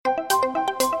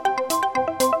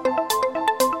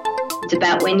It's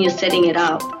about when you're setting it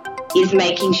up is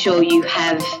making sure you've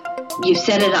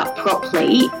set it up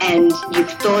properly and you've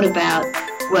thought about,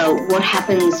 well, what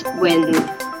happens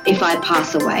if I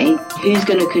pass away? Who's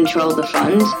going to control the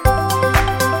fund?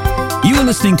 You are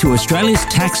listening to Australia's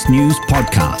Tax News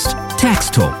Podcast, Tax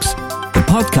Talks, the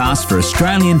podcast for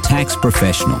Australian tax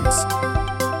professionals.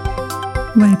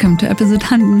 Welcome to episode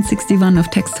 161 of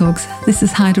Tax Talks. This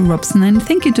is Heide Robson, and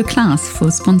thank you to Class for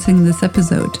sponsoring this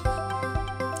episode.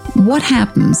 What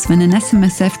happens when an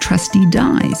SMSF trustee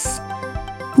dies?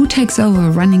 Who takes over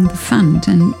running the fund,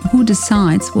 and who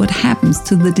decides what happens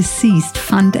to the deceased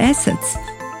fund assets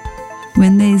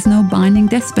when there is no binding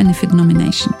death benefit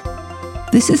nomination?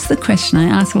 This is the question I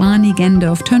asked Rani Gender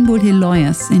of Turnbull Hill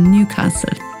Lawyers in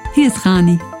Newcastle. Here's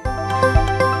Rani.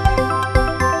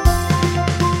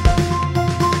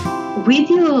 With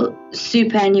your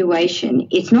superannuation,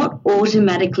 it's not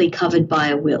automatically covered by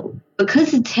a will.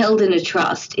 Because it's held in a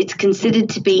trust, it's considered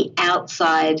to be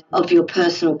outside of your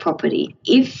personal property.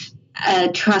 If a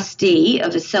trustee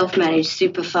of a self-managed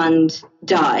super fund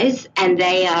dies and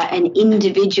they are an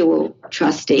individual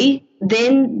trustee,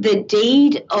 then the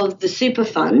deed of the super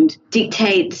fund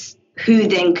dictates who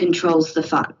then controls the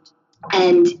fund.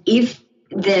 And if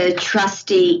the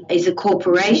trustee is a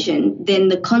corporation, then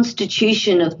the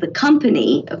constitution of the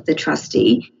company of the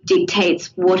trustee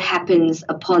dictates what happens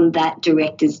upon that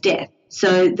director's death.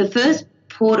 So the first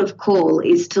port of call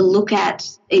is to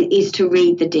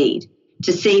read the deed,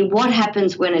 to see what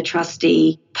happens when a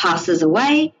trustee passes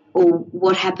away or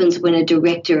what happens when a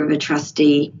director of a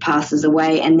trustee passes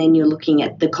away, and then you're looking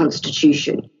at the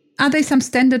constitution. Are there some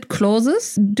standard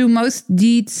clauses? Do most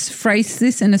deeds phrase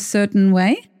this in a certain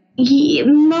way? Yeah,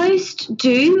 most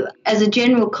do. As a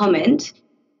general comment,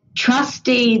 trust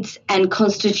deeds and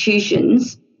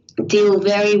constitutions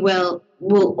will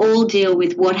all deal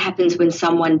with what happens when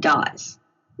someone dies.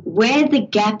 Where the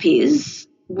gap is,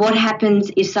 what happens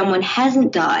if someone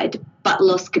hasn't died but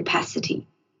lost capacity.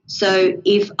 So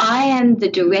if I am the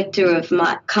director of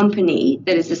my company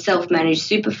that is a self-managed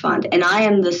super fund and I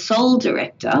am the sole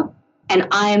director and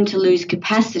I am to lose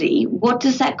capacity, what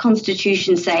does that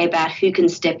constitution say about who can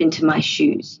step into my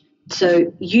shoes?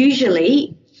 So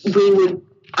usually we would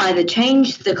either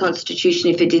change the constitution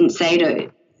if it didn't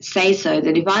say so,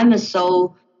 that if I'm a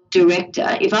sole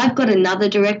director, if I've got another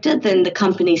director, then the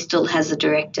company still has a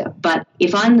director. But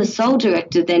if I'm the sole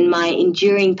director, then my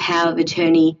enduring power of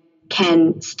attorney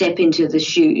can step into the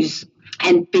shoes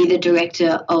and be the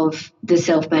director of the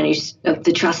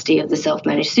trustee of the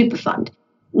self-managed super fund.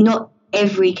 Not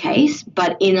every case,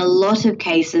 but in a lot of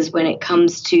cases when it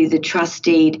comes to the trust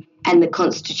deed and the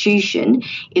constitution,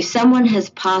 if someone has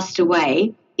passed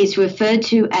away, it's referred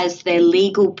to as their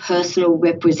legal personal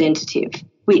representative,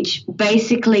 which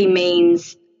basically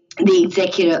means the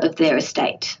executor of their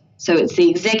estate. So it's the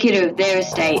executor of their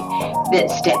estate that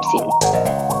steps in.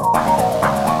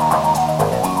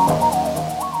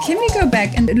 Can we go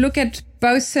back and look at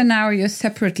both scenarios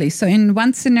separately? So in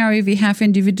one scenario, we have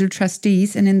individual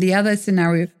trustees, and in the other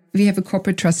scenario, we have a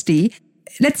corporate trustee.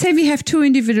 Let's say we have two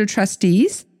individual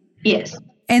trustees. Yes.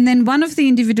 And then one of the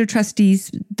individual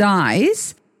trustees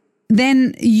dies.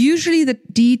 Then usually the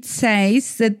deed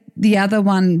says that the other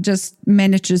one just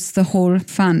manages the whole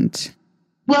fund.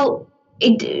 Well,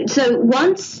 because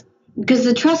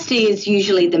the trustee is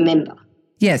usually the member.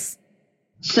 Yes.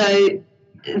 So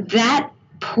that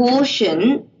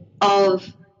portion of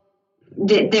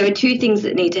there are two things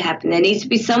that need to happen. There needs to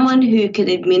be someone who can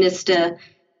administer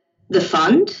the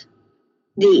fund.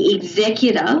 The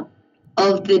executor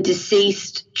of the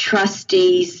deceased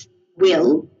trustee's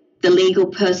will, the legal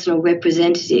personal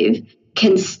representative,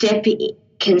 can step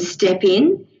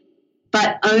in,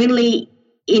 but only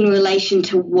in relation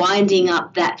to winding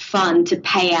up that fund to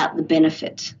pay out the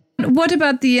benefit. What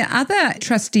about the other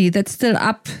trustee that's still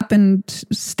up and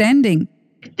standing?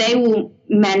 They will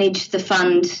manage the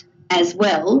fund as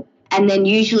well, and then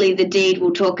usually the deed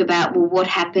will talk about, well, what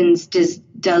happens, does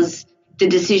the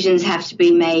decisions have to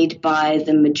be made by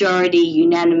the majority,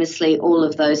 unanimously, all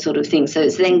of those sort of things. So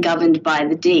it's then governed by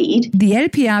the deed. The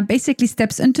LPR basically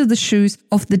steps into the shoes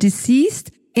of the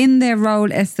deceased in their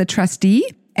role as the trustee.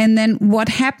 And then what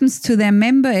happens to their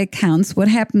member accounts, what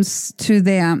happens to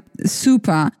their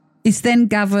super, is then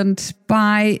governed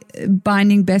by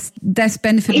binding death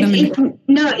benefit nomination.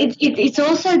 It's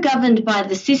also governed by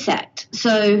the SIS Act.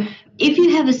 So if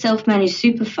you have a self-managed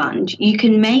super fund, you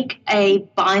can make a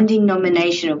binding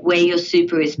nomination of where your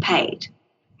super is paid.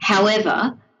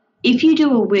 However, if you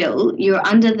do a will, you're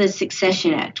under the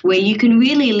Succession Act, where you can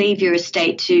really leave your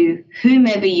estate to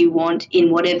whomever you want in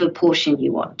whatever portion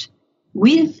you want.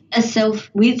 With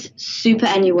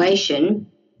superannuation,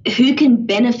 who can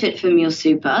benefit from your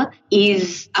super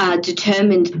is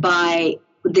determined by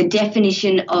the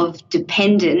definition of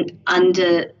dependent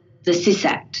under the SIS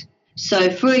Act. So,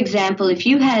 for example, if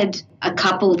you had a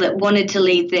couple that wanted to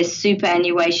leave their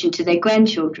superannuation to their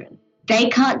grandchildren, they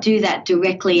can't do that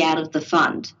directly out of the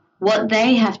fund. What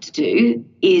they have to do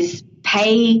is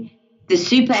pay the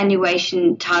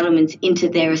superannuation entitlements into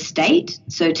their estate,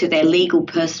 so to their legal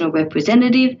personal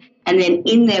representative, and then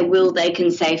in their will they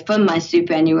can say, from my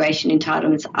superannuation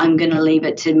entitlements, I'm going to leave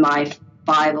it to my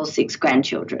 5 or 6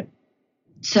 grandchildren.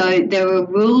 So there are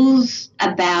rules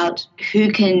about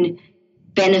who can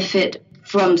benefit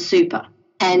from super.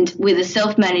 And with a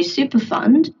self-managed super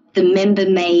fund, the member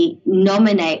may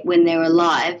nominate when they're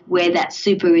alive where that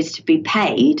super is to be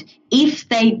paid. If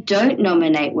they don't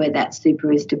nominate where that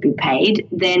super is to be paid,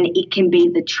 then it can be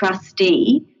the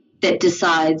trustee that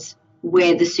decides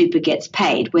where the super gets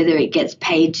paid, whether it gets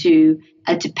paid to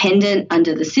a dependent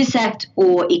under the SIS Act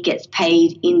or it gets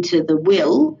paid into the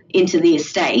will, into the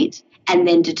estate, and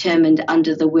then determined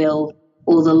under the will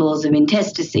or the laws of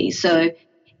intestacy. So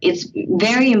it's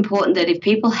very important that if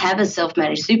people have a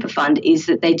self-managed super fund is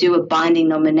that they do a binding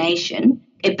nomination.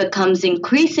 It becomes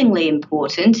increasingly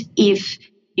important if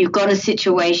you've got a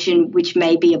situation which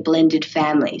may be a blended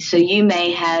family. So you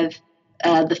may have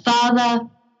the father,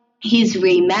 he's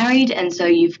remarried, and so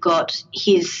you've got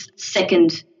his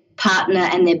second partner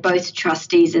and they're both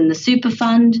trustees in the super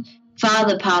fund.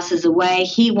 Father passes away.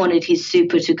 He wanted his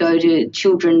super to go to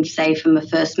children, say, from a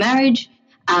first marriage.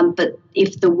 But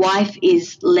if the wife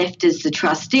is left as the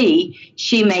trustee,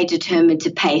 she may determine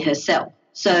to pay herself.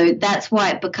 So that's why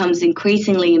it becomes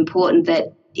increasingly important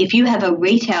that if you have a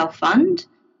retail fund,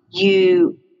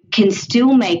 you can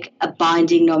still make a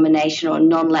binding nomination or a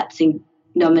non-lapsing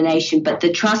nomination, but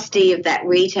the trustee of that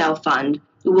retail fund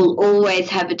will always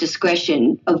have a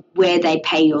discretion of where they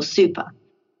pay your super.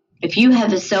 If you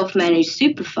have a self-managed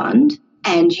super fund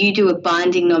and you do a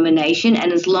binding nomination,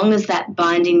 and as long as that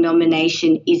binding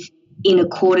nomination is in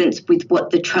accordance with what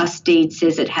the trust deed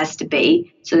says it has to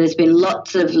be, so there's been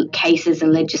lots of cases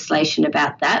and legislation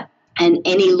about that, and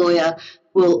any lawyer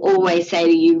will always say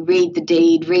to you, read the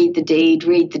deed, read the deed,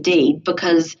 read the deed,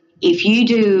 because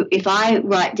if I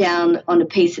write down on a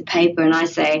piece of paper and I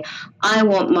say, I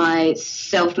want my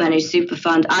self-managed super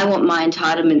fund, I want my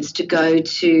entitlements to go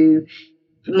to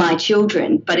my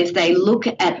children, but if they look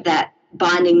at that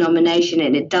binding nomination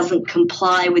and it doesn't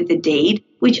comply with the deed,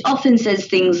 which often says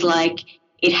things like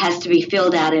it has to be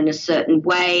filled out in a certain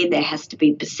way, there has to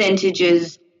be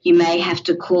percentages, you may have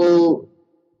to call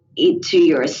it to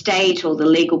your estate or the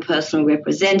legal personal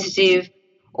representative,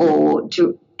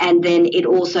 and then it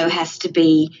also has to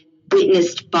be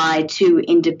witnessed by 2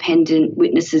 independent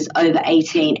witnesses over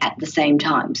 18 at the same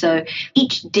time. So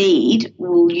each deed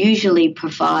will usually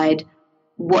provide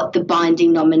what the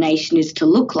binding nomination is to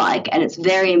look like, and it's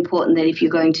very important that if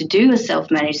you're going to do a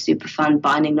self-managed super fund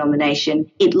binding nomination,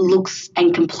 it looks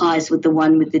and complies with the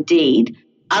one with the deed.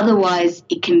 Otherwise,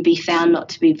 it can be found not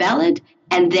to be valid,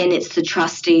 and then it's the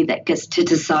trustee that gets to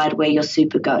decide where your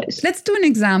super goes. Let's do an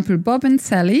example. Bob and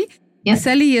Sally. Yep.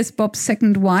 Sally is Bob's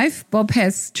second wife. Bob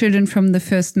has children from the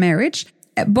first marriage.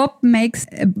 Bob makes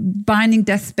a binding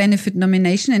death benefit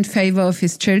nomination in favor of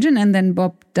his children, and then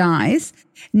Bob dies.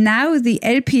 Now the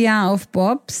LPR of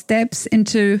Bob steps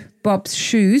into Bob's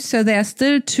shoes. So there are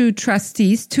still 2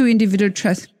 trustees, 2 individual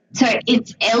trustees. Sorry,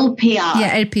 it's LPR.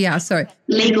 Yeah, LPR, sorry.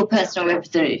 Legal personal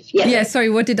representative. Yeah, sorry,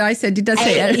 what did I say? Did I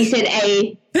say L? You said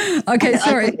A. Okay,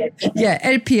 sorry.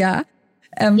 Yeah, LPR.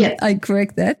 I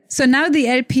correct that. So now the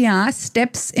LPR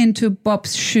steps into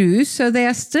Bob's shoes. So there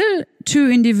are still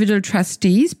 2 individual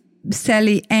trustees,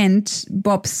 Sally and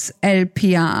Bob's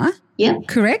LPR. Yeah.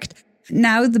 Correct?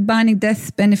 Now the binding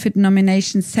death benefit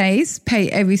nomination says pay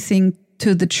everything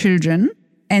to the children.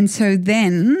 And so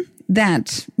then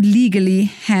that legally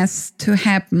has to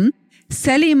happen.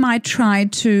 Sally might try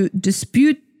to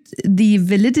dispute the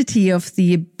validity of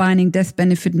the binding death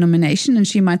benefit nomination, and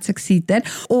she might succeed that.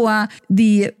 Or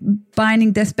the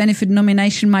binding death benefit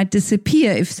nomination might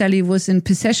disappear if Sally was in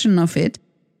possession of it.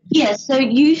 Yeah, so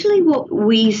usually what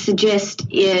we suggest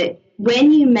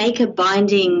when you make a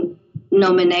binding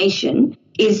nomination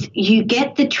is you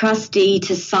get the trustee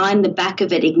to sign the back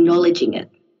of it acknowledging it,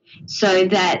 so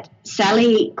that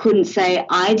Sally couldn't say,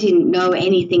 I didn't know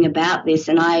anything about this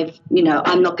and I'm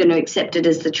not going to accept it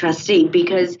as the trustee,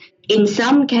 because in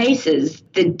some cases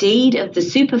the deed of the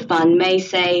super fund may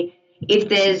say if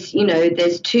there's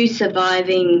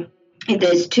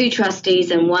 2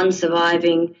 trustees and 1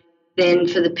 surviving, then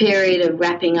for the period of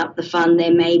wrapping up the fund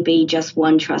there may be just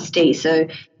 1 trustee. So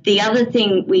the other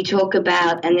thing we talk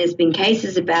about, and there's been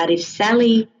cases about, if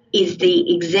Sally is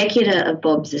the executor of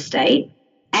Bob's estate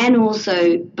and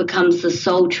also becomes the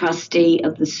sole trustee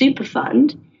of the super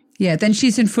fund. Yeah, then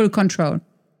she's in full control.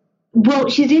 Well,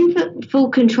 she's in full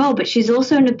control, but she's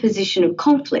also in a position of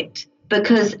conflict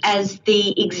because as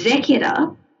the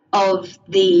executor of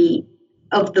the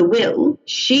will,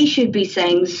 she should be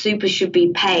saying the super should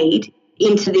be paid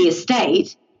into the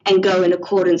estate and go in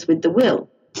accordance with the will.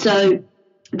 So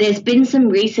there's been some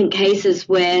recent cases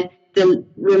where the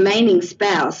remaining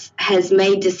spouse has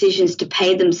made decisions to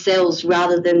pay themselves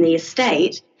rather than the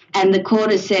estate, and the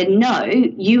court has said, no,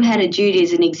 you had a duty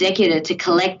as an executor to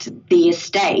collect the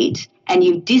estate and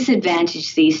you've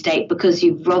disadvantaged the estate because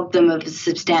you've robbed them of a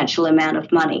substantial amount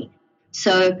of money.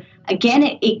 So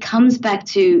again, it comes back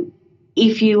to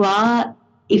if you are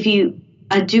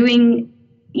doing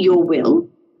your will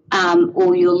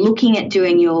or you're looking at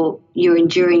doing your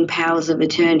enduring powers of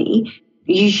attorney,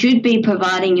 you should be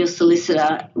providing your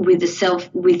solicitor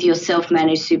with your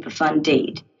self-managed super fund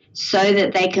deed so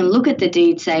that they can look at the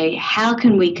deed, say, how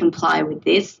can we comply with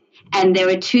this? And there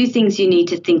are two things you need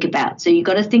to think about. So you've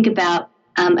got to think about,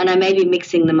 and I may be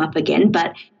mixing them up again,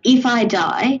 but if I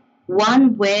die,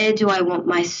 one, where do I want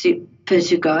my super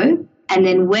to go? And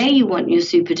then where you want your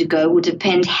super to go will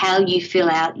depend how you fill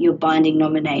out your binding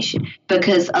nomination.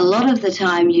 Because a lot of the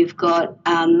time you've got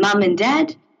mum and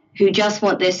dad who just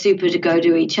want their super to go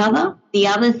to each other. The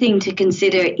other thing to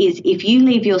consider is if you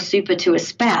leave your super to a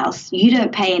spouse, you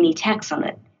don't pay any tax on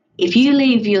it. If you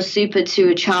leave your super to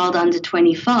a child under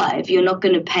 25, you're not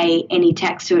going to pay any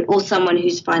tax to it, or someone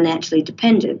who's financially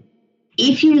dependent.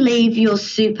 If you leave your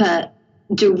super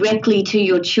directly to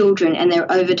your children and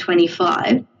they're over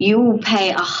 25, you will pay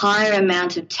a higher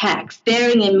amount of tax.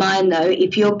 Bearing in mind, though,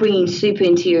 if you're bringing super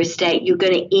into your estate, you're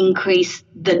going to increase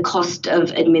the cost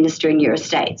of administering your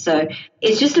estate. So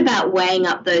it's just about weighing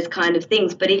up those kind of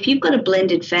things. But if you've got a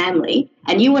blended family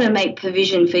and you want to make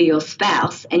provision for your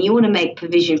spouse and you want to make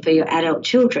provision for your adult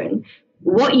children,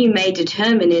 what you may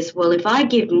determine is, well, if I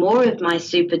give more of my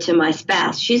super to my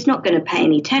spouse, she's not going to pay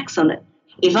any tax on it.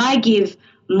 If I give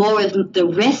more of the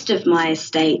rest of my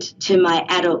estate to my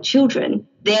adult children,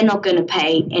 they're not going to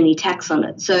pay any tax on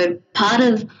it. So part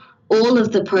of all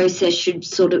of the process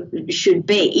should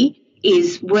be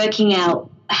is working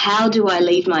out how do I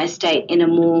leave my estate in a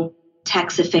more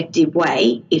tax effective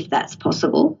way, if that's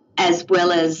possible, as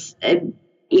well as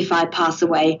if I pass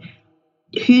away,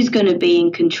 who's going to be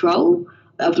in control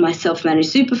of my self-managed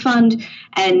super fund,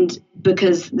 and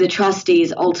because the trustee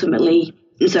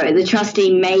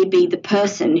may be the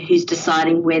person who's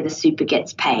deciding where the super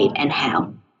gets paid and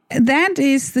how. That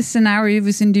is the scenario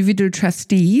with individual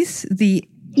trustees. The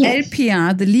Yes.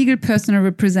 LPR, the legal personal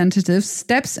representative,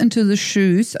 steps into the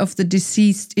shoes of the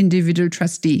deceased individual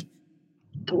trustee.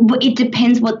 It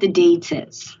depends what the deed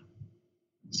says.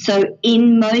 So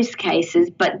in most cases,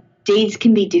 but deeds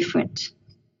can be different.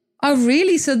 Oh,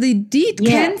 really? So the deed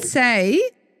can say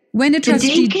when a trustee...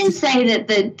 The deed can say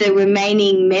that the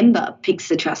remaining member picks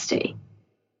the trustee.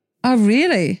 Oh,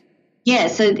 really? Yeah,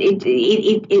 so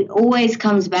it always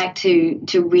comes back to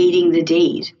reading the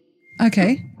deed.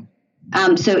 Okay.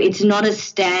 So it's not a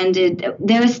standard...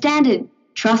 There are standard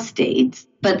trust deeds,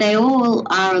 but they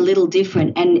all are a little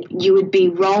different, and you would be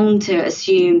wrong to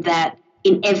assume that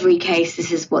in every case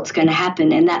this is what's going to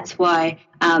happen. And that's why,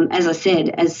 as I said,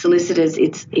 as solicitors,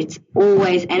 it's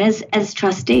always, and as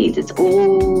trustees, it's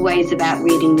always about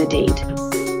reading the deed.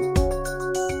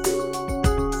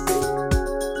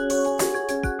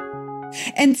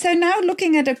 And so now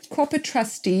looking at a corporate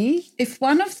trustee, if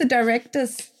one of the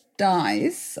directors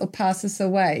dies or passes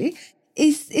away,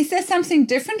 is there something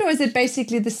different, or is it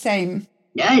basically the same?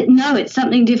 No, it's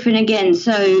something different again.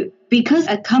 So because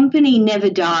a company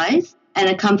never dies and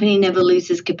a company never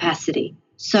loses capacity.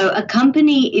 So a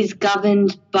company is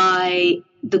governed by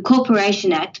the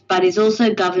Corporation Act, but is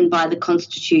also governed by the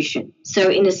Constitution. So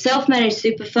in a self-managed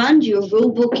super fund, your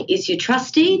rule book is your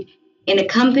trust deed. In a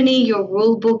company, your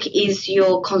rule book is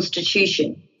your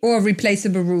Constitution. Or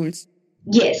replaceable rules.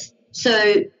 Yes.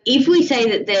 So if we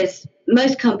say that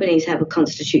most companies have a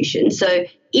Constitution. So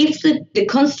if the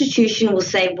Constitution will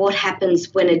say what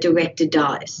happens when a director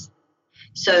dies.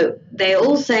 So they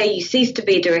all say you cease to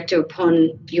be a director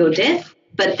upon your death,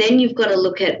 but then you've got to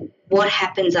look at what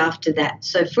happens after that.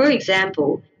 So, for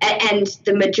example, and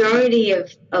the majority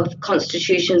of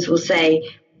constitutions will say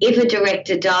if a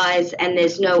director dies and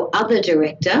there's no other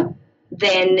director,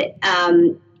 then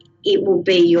it will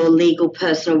be your legal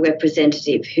personal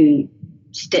representative who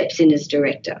steps in as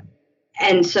director.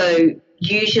 And so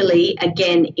usually,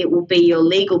 again, it will be your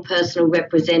legal personal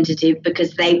representative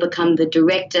because they become the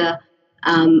director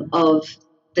of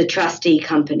the trustee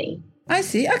company. I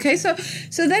see. Okay, so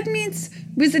that means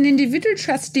with an individual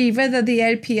trustee, whether the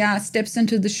LPR steps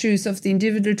into the shoes of the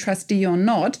individual trustee or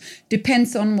not,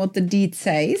 depends on what the deed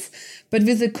says. But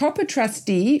with a corporate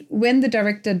trustee, when the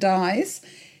director dies,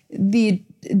 the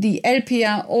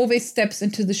LPR always steps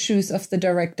into the shoes of the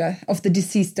director, of the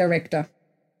deceased director.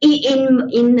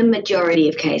 In the majority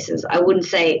of cases, I wouldn't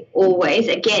say always.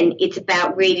 Again, it's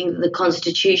about reading the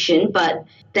Constitution, but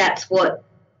that's what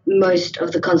most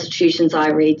of the constitutions I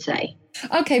read say.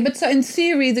 Okay, but so in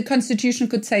theory, the Constitution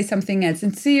could say something else. In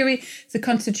theory, the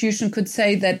Constitution could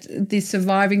say that the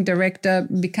surviving director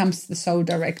becomes the sole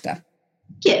director.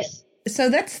 Yes. So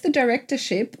that's the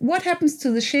directorship. What happens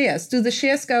to the shares? Do the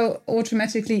shares go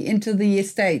automatically into the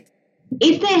estate?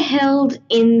 If they're held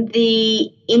in the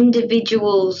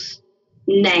individual's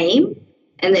name,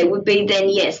 and they would be, then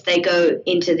yes, they go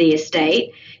into the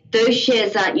estate. Those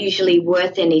shares aren't usually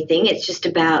worth anything. It's just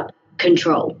about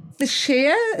control. The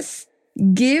shares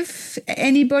give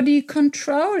anybody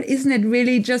control? Isn't it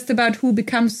really just about who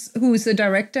is a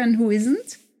director and who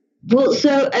isn't? Well,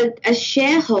 so a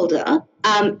shareholder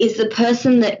is the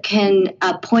person that can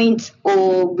appoint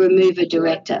or remove a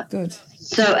director. Good.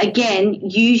 So again,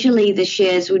 usually the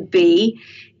shares would be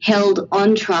held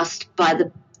on trust by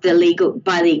the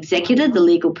executor, the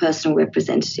legal personal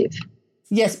representative.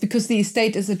 Yes, because the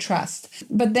estate is a trust.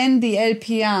 But then the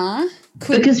LPR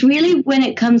could... Because really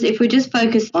if we just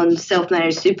focus on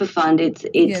self-managed super fund, it's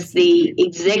yes. The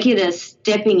executor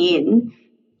stepping in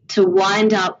to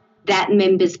wind up that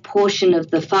member's portion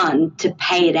of the fund to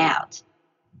pay it out.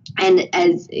 And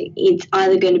as it's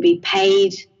either going to be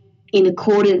paid in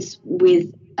accordance with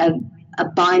a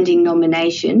binding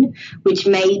nomination, which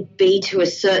may be to a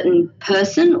certain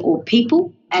person or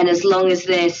people, and as long as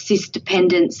they're cis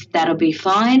dependents, that'll be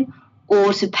fine,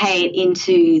 or to pay it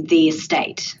into the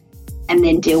estate and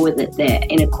then deal with it there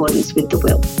in accordance with the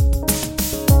will.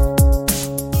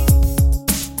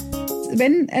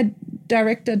 When a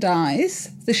director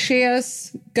dies, the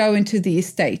shares go into the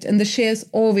estate, and the shares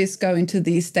always go into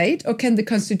the estate, or can the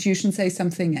Constitution say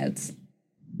something else?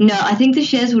 No, I think the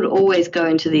shares would always go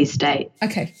into the estate.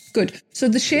 Okay, good. So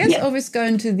the shares always go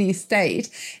into the estate.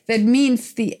 That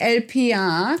means the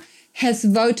LPR has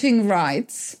voting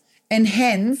rights and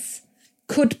hence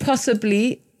could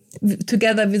possibly,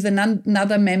 together with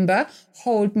another member,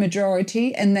 hold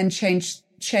majority and then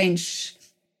change.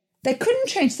 They couldn't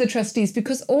change the trustees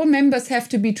because all members have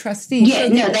to be trustees. Yeah,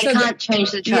 they can't change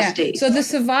the trustees. Yeah, so the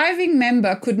surviving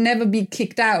member could never be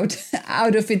kicked out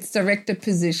of its director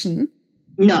position.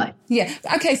 No. Yeah.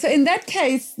 Okay. So in that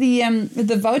case,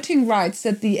 the voting rights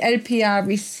that the LPR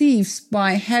receives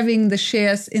by having the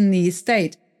shares in the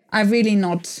estate are really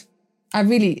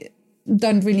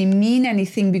don't really mean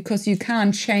anything because you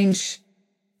can't change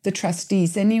the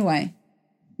trustees anyway.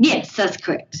 Yes, that's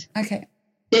correct. Okay.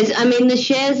 The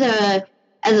shares are,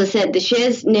 as I said, the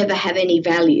shares never have any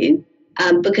value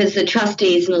because the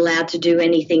trustee isn't allowed to do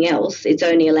anything else. It's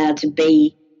only allowed to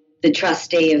be the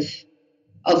trustee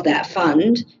of that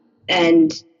fund,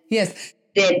 and yes,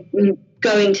 they're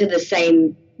going to the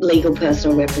same legal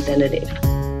personal representative.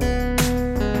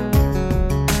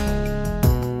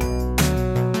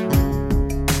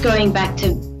 Going back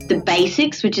to the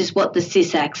basics, which is what the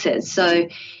CIS Act says. So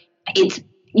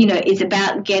it's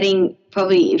about getting,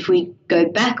 probably if we go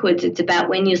backwards, it's about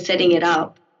when you're setting it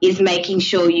up, is making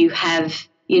sure you have,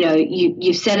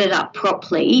 you've set it up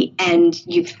properly and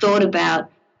you've thought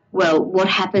about, well, what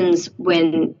happens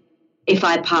if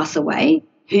I pass away?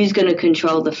 Who's going to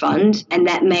control the fund? And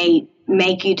that may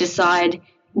make you decide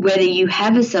whether you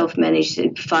have a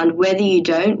self-managed fund, whether you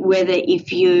don't, whether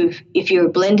if you're a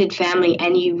blended family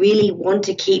and you really want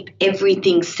to keep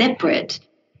everything separate,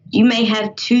 you may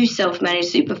have two self-managed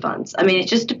super funds. It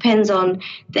just depends on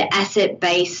the asset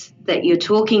base that you're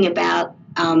talking about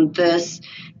versus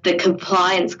the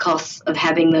compliance costs of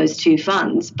having those two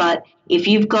funds. But if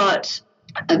you've got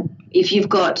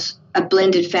a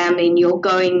blended family and you're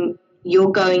going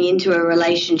into a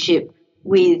relationship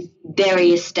with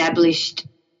very established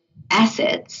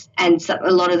assets, and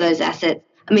a lot of those assets,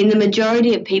 the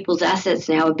majority of people's assets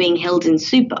now are being held in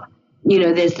super.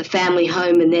 There's the family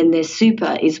home, and then there's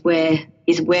super is where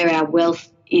our wealth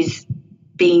is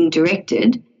being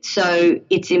directed. So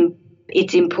it's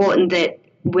important that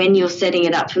when you're setting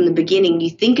it up from the beginning, you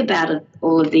think about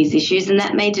all of these issues, and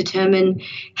that may determine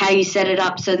how you set it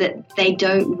up so that they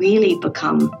don't really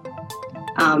become,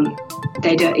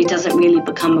 it doesn't really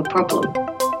become a problem.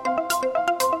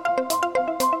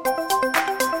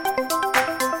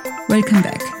 Welcome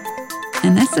back.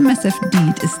 An SMSF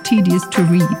deed is tedious to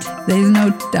read. There is no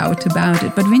doubt about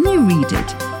it. But when you read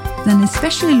it, then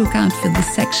especially look out for the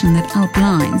section that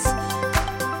outlines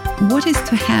what is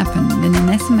to happen when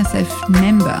an SMSF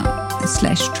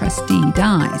member/trustee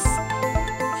dies.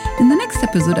 In the next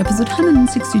episode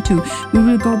 162, we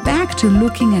will go back to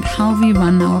looking at how we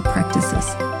run our practices.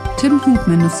 Tim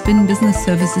Hoopman of Spin Business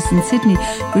Services in Sydney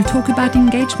will talk about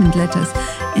engagement letters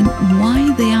and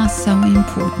why they are so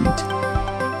important.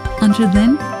 Until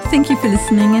then, thank you for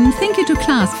listening and thank you to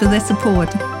class for their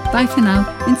support. Bye for now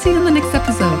and see you in the next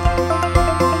episode.